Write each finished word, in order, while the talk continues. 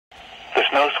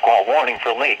snow squall warning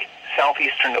for Lake,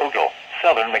 southeastern Ogle,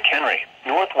 southern McHenry,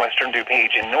 northwestern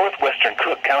DuPage, and northwestern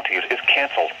Cook counties is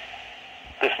canceled.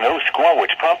 The snow squall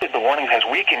which prompted the warning has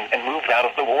weakened and moved out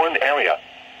of the warned area.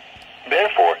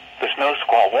 Therefore, the snow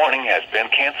squall warning has been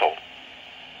canceled.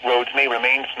 Roads may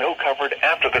remain snow-covered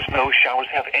after the snow showers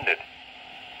have ended.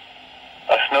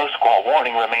 A snow squall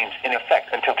warning remains in effect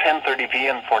until 10:30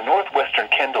 p.m. for northwestern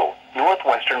Kendall,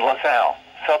 northwestern LaSalle,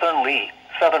 southern Lee,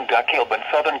 southern DuPage, and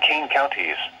southern Kane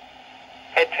counties.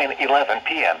 At 10:11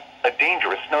 p.m., a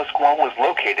dangerous snow squall was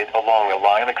located along a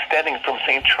line extending from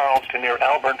St. Charles to near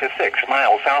Alberta 6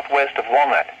 miles southwest of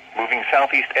Walnut, moving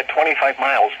southeast at 25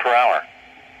 miles per hour.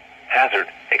 Hazard,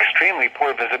 extremely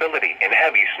poor visibility in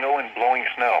heavy snow and blowing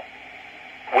snow.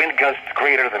 Wind gusts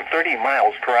greater than 30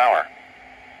 miles per hour.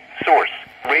 Source,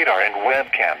 radar and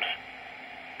webcams.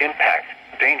 Impact,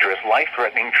 dangerous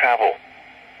life-threatening travel,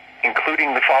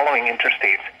 including the following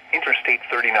interstates: Interstate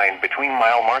 39 between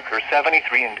mile markers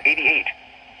 73 and 88.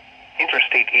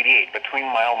 Interstate 88 between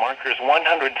mile markers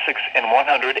 106 and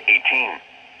 118.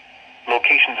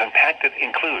 Locations impacted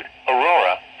include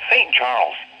Aurora, St.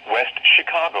 Charles, West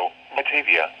Chicago,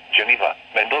 Batavia, Geneva,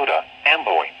 Mendota,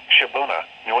 Amboy, Shabona,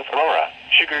 North Aurora,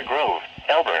 Sugar Grove,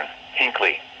 Elburn,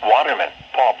 Hinckley, Waterman,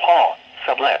 Paw Paw,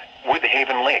 Sublette,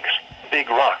 Woodhaven Lakes, Big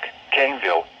Rock,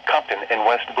 Caneville, Compton, and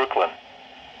West Brooklyn.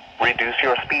 Reduce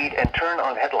your speed and turn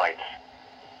on headlights.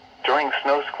 During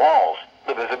snow squalls,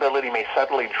 the visibility may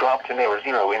suddenly drop to near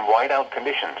zero in whiteout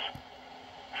conditions.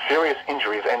 Serious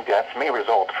injuries and deaths may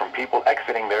result from people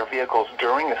exiting their vehicles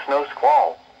during a snow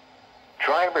squall.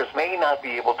 Drivers may not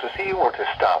be able to see or to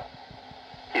stop.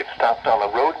 If stopped on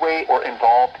the roadway or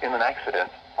involved in an accident,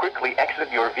 quickly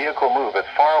exit your vehicle. Move as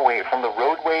far away from the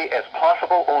roadway as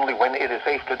possible only when it is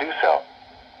safe to do so.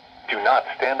 Do not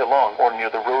stand along or near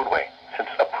the roadway, since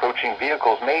approaching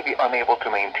vehicles may be unable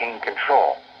to maintain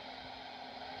control.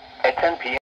 At 10 p.m.